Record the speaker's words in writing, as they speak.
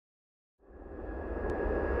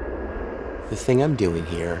The thing I'm doing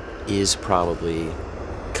here is probably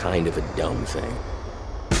kind of a dumb thing.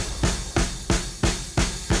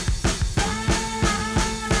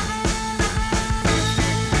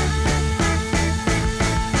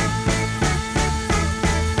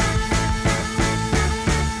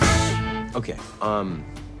 Okay,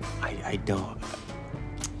 I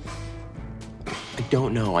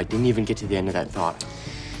don't know. I didn't even get to the end of that thought.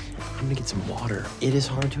 I'm gonna get some water. It is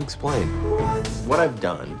hard to explain. What I've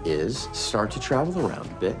done is start to travel around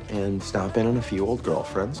a bit and stop in on a few old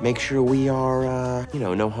girlfriends. Make sure we are,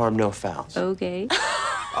 no harm, no foul. Okay.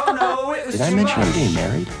 Oh no, it was Did I mention I'm getting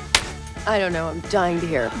married? I don't know. I'm dying to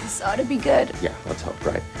hear. This ought to be good. Yeah, let's hope,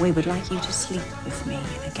 right? We would like you to sleep with me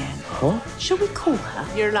again. Huh? Shall we call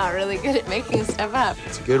her? You're not really good at making stuff up.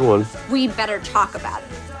 It's a good one. We better talk about it.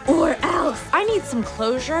 Or else. I need some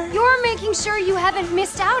closure. You're making sure you haven't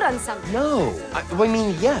missed out on something. No, I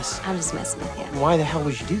mean, yes. I'm just messing with you. Why the hell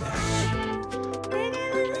would you do that?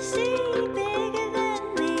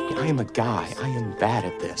 I am a guy. I am bad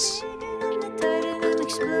at this.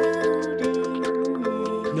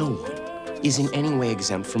 No one is in any way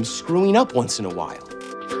exempt from screwing up once in a while.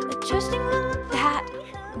 That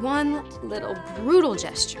one little brutal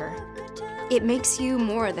gesture, it makes you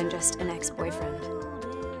more than just an ex-boyfriend.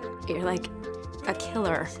 You're like a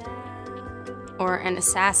killer or an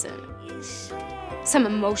assassin, some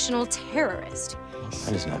emotional terrorist.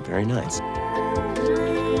 That is not very nice.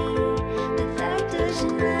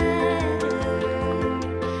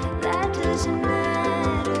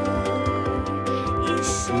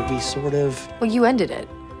 We sort of... Well, you ended it.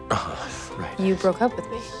 Right. You broke up with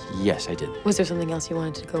me. Yes, I did. Was there something else you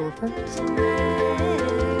wanted to go over?